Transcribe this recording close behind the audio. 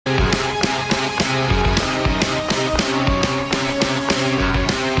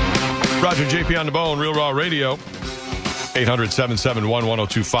Roger and JP on the bone, Real Raw Radio.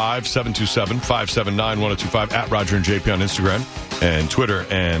 800-771-1025, 727-579-1025, at Roger and JP on Instagram and Twitter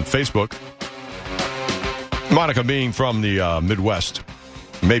and Facebook. Monica, being from the Midwest,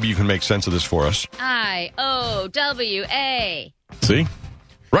 maybe you can make sense of this for us. IOWA. See?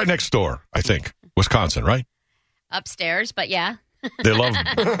 Right next door, I think. Wisconsin, right? Upstairs, but yeah. They love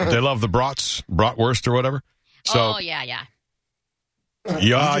the bratwurst or whatever. So, yeah. Yeah.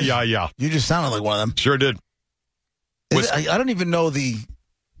 You just sounded like one of them. Sure did. I don't even know the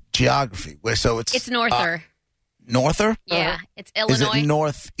geography. So it's norther. Norther? Yeah, it's Illinois. Is it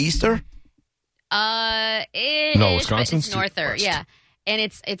northeaster? No, Wisconsin's it's norther. Yeah, and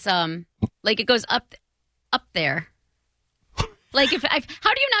it's like it goes up there. Like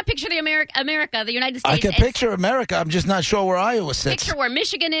how do you not picture the America, the United States? I can picture America. I'm just not sure where Iowa sits. Picture where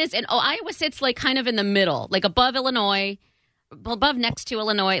Michigan is, and Iowa sits like kind of in the middle, like above Illinois, above next to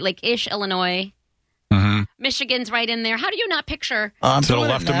Illinois, like ish Illinois. Mm-hmm. Michigan's right in there. How do you not picture? To the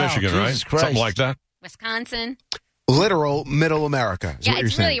left of Michigan, Jesus right? Christ. Something like that. Wisconsin. Literal middle America. Yeah,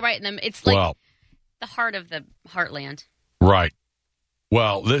 it's really right in them. It's like the heart of the heartland. Right.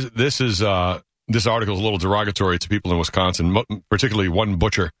 Well, this article is a little derogatory to people in Wisconsin, particularly one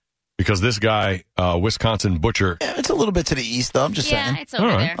butcher, because this guy, Wisconsin butcher, Yeah, it's a little bit to the east, though. I'm just saying. Yeah, it's over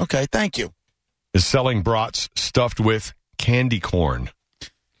there. Okay, thank you. is selling brats stuffed with candy corn.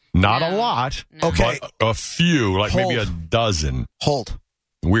 Not a lot, Okay. but a few, like maybe a dozen. Hold.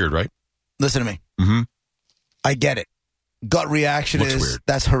 Weird, right? Listen to me. Mm-hmm. I get it. Gut reaction Looks is weird.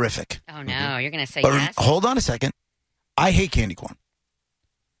 that's horrific. Oh, no. You're going to say But yes? hold on a second. I hate candy corn,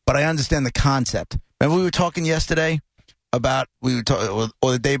 but I understand the concept. Remember we were talking yesterday about, or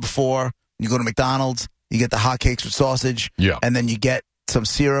the day before, you go to McDonald's, you get the hotcakes with sausage, and then you get some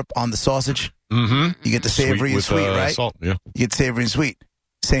syrup on the sausage. Mm-hmm. You get the savory and sweet, right? Salt, yeah. You get savory and sweet.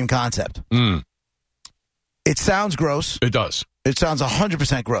 Same concept. Mm. It sounds gross. It does. It sounds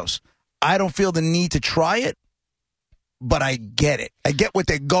 100% gross. I don't feel the need to try it, but I get it. I get what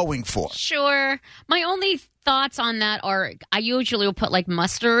they're going for. Sure. My only thoughts on that are I usually will put like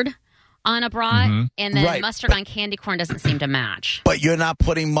mustard on a brat, and then mustard on candy corn doesn't seem to match. But you're not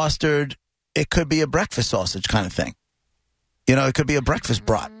putting mustard. It could be a breakfast sausage kind of thing. You know, it could be a breakfast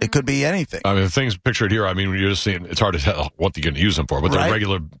brat. It could be anything. I mean, the things pictured here, I mean, you're just seeing, it's hard to tell what you're going to use them for, but they're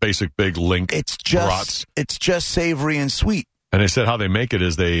regular, basic, big link brats. It's just savory and sweet. And they said how they make it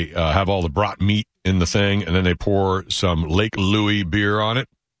is they have all the brat meat in the thing, and then they pour some Lake Louis beer on it.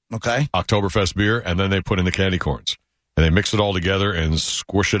 Okay. Oktoberfest beer, and then they put in the candy corns. And they mix it all together and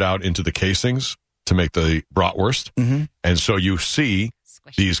squish it out into the casings to make the bratwurst. Mm-hmm. And so you see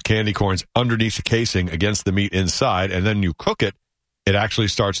these candy corns underneath the casing against the meat inside, and then you cook it. It actually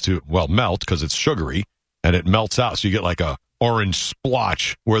starts to, melt because it's sugary, and it melts out. So you get like a orange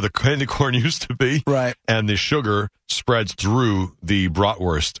splotch where the candy corn used to be. Right. And the sugar spreads through the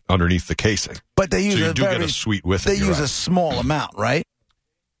bratwurst underneath the casing. But they use get a sweet with it. They use a small amount, right?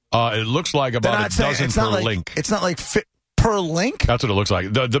 It looks like about a dozen per link. It's not like per link? That's what it looks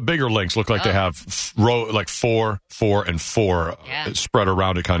like. The bigger links look like they have like 4, 4, and 4 spread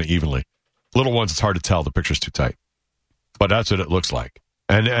around it kind of evenly. Little ones, it's hard to tell. The picture's too tight. But that's what it looks like.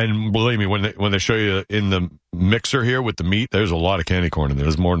 And believe me, when they show you in the mixer here with the meat, there's a lot of candy corn in there.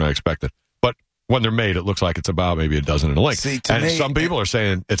 There's more than I expected. But when they're made, it looks like it's about maybe a dozen in a link. Some people are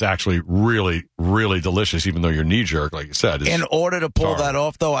saying it's actually really, really delicious, even though your knee-jerk, like you said, is in order to pull that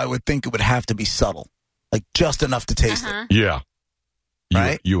off, though, I would think it would have to be subtle. Like, just enough to taste it. Yeah.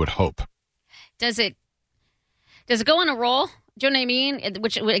 Right? You would hope. Does it go on a roll? Do you know what I mean?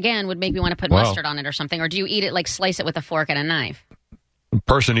 Which, again, would make me want to put mustard on it or something. Or do you eat it, like, slice it with a fork and a knife?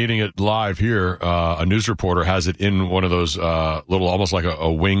 Person eating it live here, a news reporter has it in one of those little, almost like a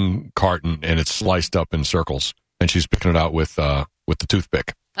wing carton, and it's sliced up in circles. And she's picking it out with the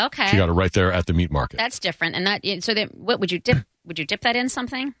toothpick. Okay. She got it right there at the meat market. That's different. And what would you dip? Would you dip that in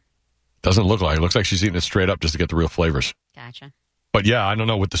something? Doesn't look like it. Looks like she's eating it straight up just to get the real flavors. Gotcha. But yeah, I don't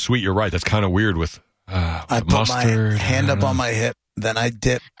know. With the sweet, you're right. That's kind of weird with I put mustard. My hand up on my hip, then I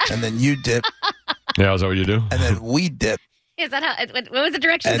dip, and then you dip. Yeah, is that what you do? And then we dip. Is that how? What was the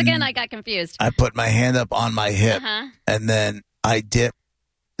directions again? I got confused. I put my hand up on my hip, and then I dip,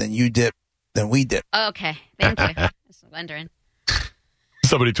 then you dip, then we dip. Oh, okay. Thank you. Just wondering.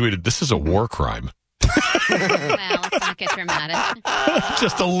 Somebody tweeted, "This is a war crime." Well, let's not get dramatic.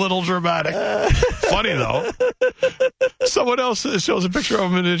 Just a little dramatic. Funny, though. Someone else shows a picture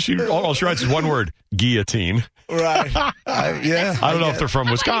of him, and all she writes is one word, guillotine. Right. Yeah. I don't know if they're from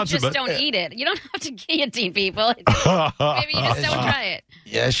How Wisconsin. about you just don't eat it. You don't have to guillotine people. Maybe you just don't try it.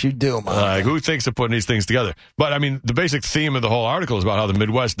 Yes, you do, Monica. Who thinks of putting these things together? But, I mean, the basic theme of the whole article is about how the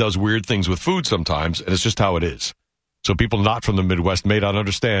Midwest does weird things with food sometimes, and it's just how it is. So people not from the Midwest may not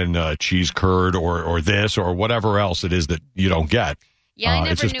understand cheese curd or this or whatever else it is that you don't get. Yeah, I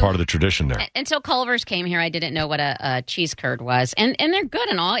never it's just knew, part of the tradition there. Until Culver's came here, I didn't know what a cheese curd was. And they're good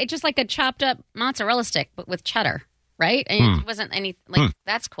and all. It's just like a chopped up mozzarella stick, but with cheddar, right? And it wasn't any,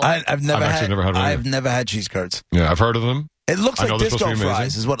 that's cool. I've never had cheese curds. Yeah, I've heard of them. It looks like disco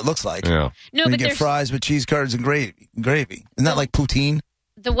fries is what it looks like. Yeah. No, when but you get fries with cheese curds and gravy. Isn't that like poutine?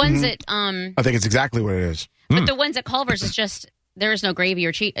 The ones that... I think it's exactly what it is. But the ones at Culver's is just, there is no gravy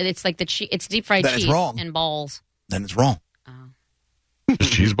or cheese. It's like it's deep fried cheese and balls. Then it's wrong.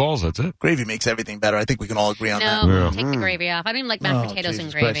 Just cheese balls, that's it. Gravy makes everything better. I think we can all agree on that. No, take the gravy off. I don't even like mashed potatoes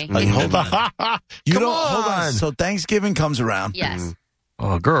and gravy. Like, hold on. Hold on. So Thanksgiving comes around. Yes.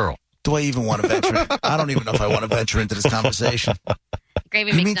 Oh, girl. Do I even want to venture? I don't even know if I want to venture into this conversation.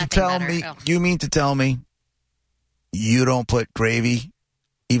 Gravy makes nothing better. You mean to tell me you don't put gravy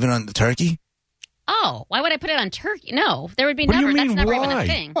even on the turkey? Oh, why would I put it on turkey? No, there would be never. That's never even a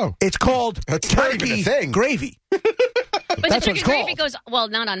thing. Oh, it's called turkey gravy. But the turkey gravy goes, well,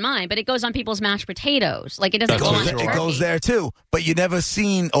 not on mine, but it goes on people's mashed potatoes. Like, it doesn't go on turkey. It goes there, too. But you never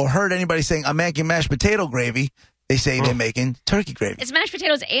seen or heard anybody saying, I'm making mashed potato gravy. They say they're making turkey gravy. It's mashed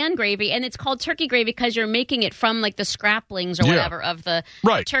potatoes and gravy, and it's called turkey gravy because you're making it from, like, the scraplings or whatever of the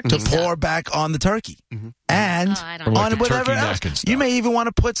turkey to stuff. pour back on the turkey. Mm-hmm. And on whatever else. You may even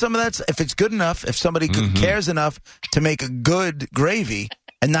want to put some of that, if it's good enough, if somebody cares enough to make a good gravy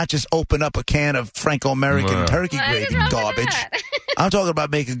and not just open up a can of Franco-American turkey gravy garbage. I'm talking about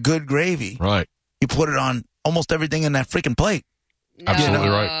making good gravy. Right. You put it on almost everything in that freaking plate. No. Absolutely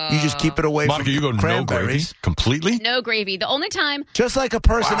right. You just keep it away Monica, from you go cranberries. No gravy? Completely? No gravy. The only time... Just like a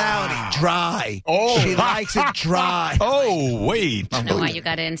personality. Dry. Oh. She likes it dry. Oh, wait. I don't know why you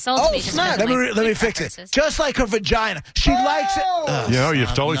got to insult me. Snap. Let me fix it. Just like her vagina. She likes it. You've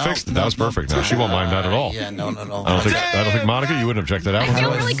totally fixed it. That was perfect. No, she won't mind that at all. Yeah, no. I don't think, Monica, you wouldn't object to that. I feel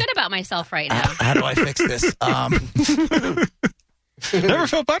really good about myself right now. How do I fix this? Never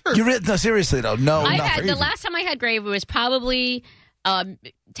felt better. No, seriously, though. No, the last time I had gravy was probably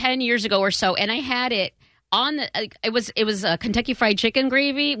 10 years ago or so, and I had it on the. It was a Kentucky Fried Chicken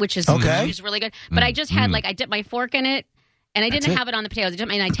gravy, which is really good. But I just had I dipped my fork in it, and I didn't have it on the potatoes.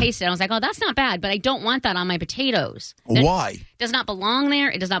 And I tasted it. I was like, oh, that's not bad, but I don't want that on my potatoes. Why? It does not belong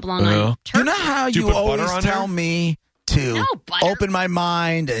there. It does not belong on turkey. You know how you always tell me to open my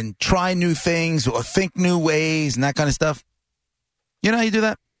mind and try new things or think new ways and that kind of stuff? You know how you do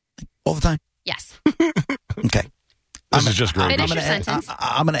that all the time? Yes. Okay. This is just great. Finish your sentence.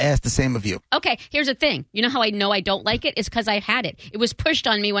 I'm going to ask the same of you. Okay, here's the thing. You know how I know I don't like it? It's because I had it. It was pushed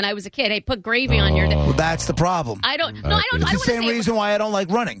on me when I was a kid. Hey, put gravy on your... Well, that's the problem. I don't... No, I don't... It's the same reason why I don't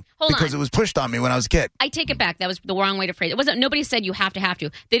like running. Because it was pushed on me when I was a kid. I take it back. That was the wrong way to phrase it. It wasn't... Nobody said you have to.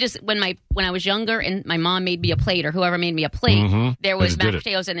 They just... When I was younger and my mom made me a plate or whoever made me a plate, there was mashed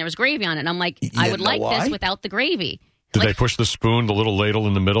potatoes and there was gravy on it. And I'm like, I would like this without the gravy. Did they push the spoon, the little ladle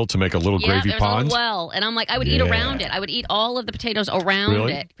in the middle to make a little gravy pond? Well, and I'm like, I would eat around it. I would eat all of the potatoes around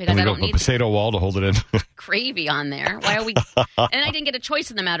it because I don't need a potato wall to hold it in. Gravy on there. Why are we? And I didn't get a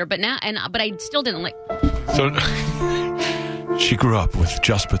choice in the matter, but I still didn't like. So she grew up with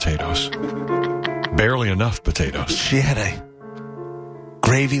just potatoes, barely enough potatoes. She had a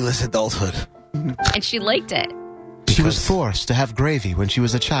gravyless adulthood, and she liked it. She was forced to have gravy when she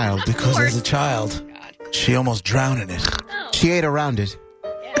was a child because as a child. She almost drowned in it. Oh. She ate around it,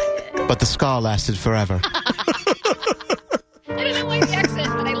 but the scar lasted forever. I don't know why the accent,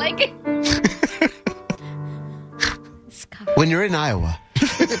 but I like it. When you're in Iowa,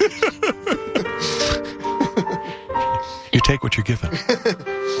 you take what you're given.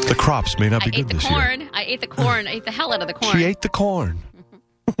 The crops may not be good this year. I ate the corn. I ate the hell out of the corn. She ate the corn.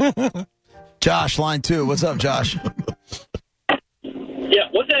 Josh, line 2. What's up, Josh? Yeah,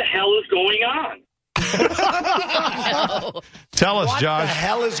 what the hell is going on? No. Tell us, Josh. What the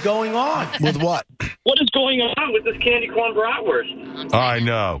hell is going on? With what? What is going on with this candy corn bratwurst? I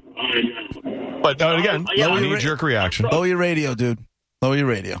know. But again, knee-jerk reaction. Lower your radio, dude. Lower your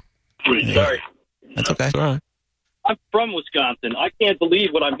radio. Sorry. That's okay. It's all right. I'm from Wisconsin. I can't believe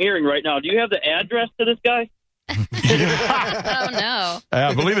what I'm hearing right now. Do you have the address to this guy? Oh, no.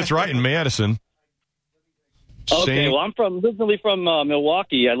 I believe it's right in Madison. Okay, well, I'm originally from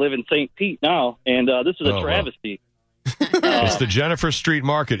Milwaukee. I live in St. Pete now, and this is a travesty. It's the Jennifer Street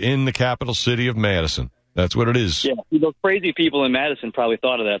Market in the capital city of Madison. That's what it is. Yeah, those crazy people in Madison probably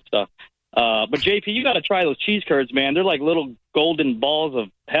thought of that stuff. But, JP, you got to try those cheese curds, man. They're like little golden balls of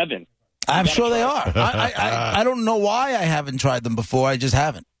heaven. I'm sure they are. I don't know why I haven't tried them before. I just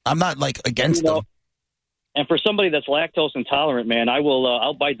haven't. I'm not against them. And for somebody that's lactose intolerant, man,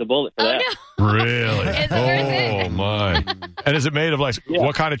 I'll bite the bullet for that. No. Really? Oh my! And is it made of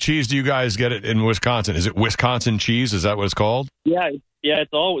what kind of cheese do you guys get it in Wisconsin? Is it Wisconsin cheese? Is that what it's called? Yeah.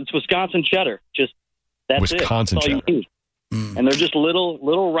 It's Wisconsin cheddar. Just that's Wisconsin it. That's all cheddar. you need. And they're just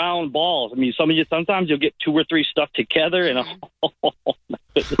little round balls. I mean, sometimes you'll get 2 or 3 stuck together, and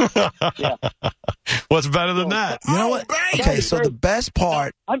yeah. What's better than that? You know what? Okay, so the best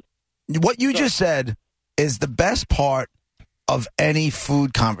part, what you just said, is the best part of any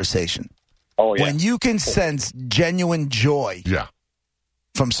food conversation. Oh yeah. When you can sense genuine joy,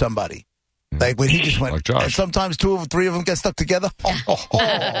 from somebody. Like when he just went, and sometimes 2 or 3 of them get stuck together.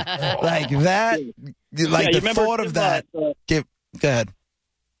 Like that, like the thought of that. Go ahead.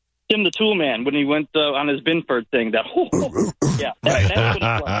 Tim the Tool Man, when he went on his Binford thing, that's what it's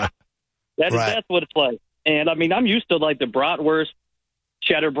like. That's what it's like. And I mean, I'm used to like the bratwurst,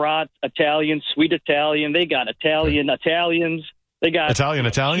 cheddar brat, Italian, sweet Italian. They got Italians. They got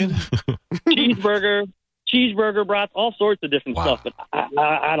Italian. cheeseburger brats, all sorts of different stuff. But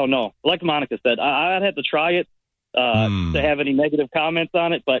I don't know. Like Monica said, I'd have to try it to have any negative comments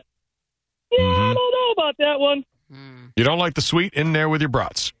on it. But I don't know about that one. You don't like the sweet in there with your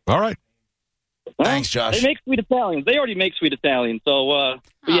brats. All right. Well, thanks, Josh. They make sweet Italians. They already make sweet Italians. So,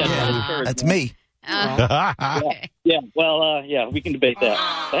 that's me. Well, we can debate that.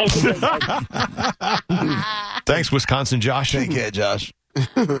 Thanks, Wisconsin Josh. Take care, Josh.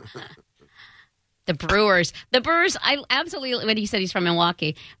 The Brewers, I absolutely, when he said he's from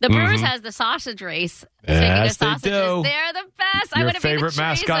Milwaukee, the Brewers has the sausage race. Yes, they do. They're the best. Your favorite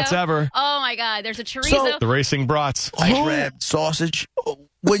mascots ever. Oh, my God. There's a chorizo. The racing brats. Ice wrapped sausage.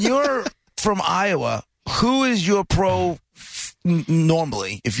 When you're from Iowa, who is your pro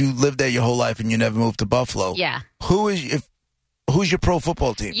normally, if you lived there your whole life and you never moved to Buffalo? Yeah. Who's your pro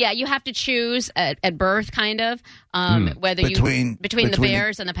football team? Yeah, you have to choose at birth, kind of, whether between the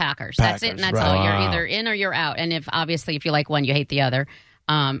Bears and the Packers. That's it, and that's all. You're either in or you're out. And if you like one, you hate the other.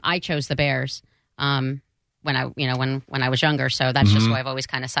 I chose the Bears when I was younger, so that's just who I've always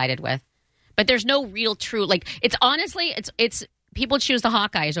kind of sided with. But there's no real true it's honestly it's people choose the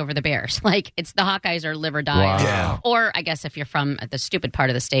Hawkeyes over the Bears. Like the Hawkeyes are live or die. Wow. Yeah. Or I guess if you're from the stupid part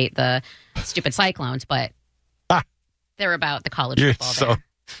of the state, the stupid Cyclones, but. They're about the college football. So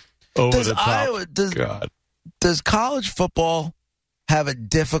over the top. Does college football have a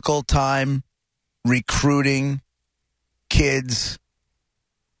difficult time recruiting kids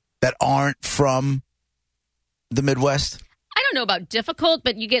that aren't from the Midwest? I don't know about difficult,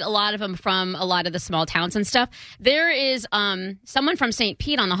 but you get a lot of them from a lot of the small towns and stuff. There is someone from St.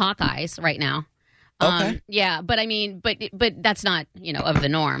 Pete on the Hawkeyes right now. Okay. Yeah, but I mean, but that's not of the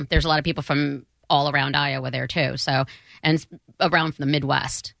norm. There's a lot of people from all around Iowa there too. So, and around from the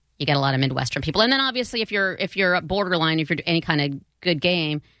Midwest, you get a lot of Midwestern people. And then obviously, if you're a borderline, if you're any kind of good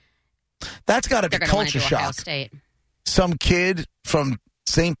game, that's got to be culture shock. State. Some kid from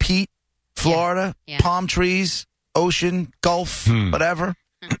St. Pete, Florida, palm trees, ocean, Gulf, whatever,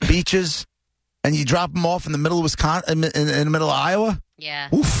 beaches, and you drop them off in the middle of Wisconsin, in the middle of Iowa. Yeah.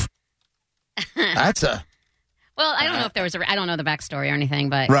 Oof. That's a. Well, I don't know if there was I don't know the backstory or anything,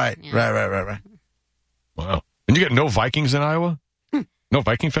 but right. Wow. And you get no Vikings in Iowa? No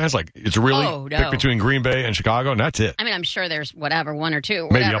Viking fans? Like, it's really pick between Green Bay and Chicago, and that's it. I mean, I'm sure there's one or two.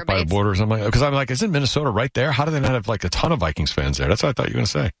 Maybe up by the border or something. Because I'm like, isn't Minnesota right there? How do they not have, a ton of Vikings fans there? That's what I thought you were going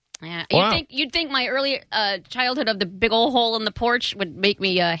to say. Yeah. Wow. You'd think my early childhood of the big old hole in the porch would make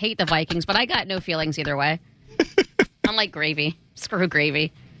me hate the Vikings, but I got no feelings either way. Unlike gravy. Screw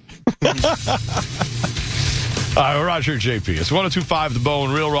gravy. All right, Roger JP. It's 102.5 The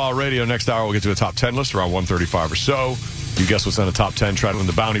Bone, Real Raw Radio. Next hour, we'll get to a top 10 list around 135 or so. You guess what's on the top 10. Try to win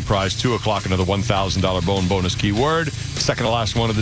the bounty prize. 2 o'clock, another $1,000 Bone bonus keyword. Second to last one of the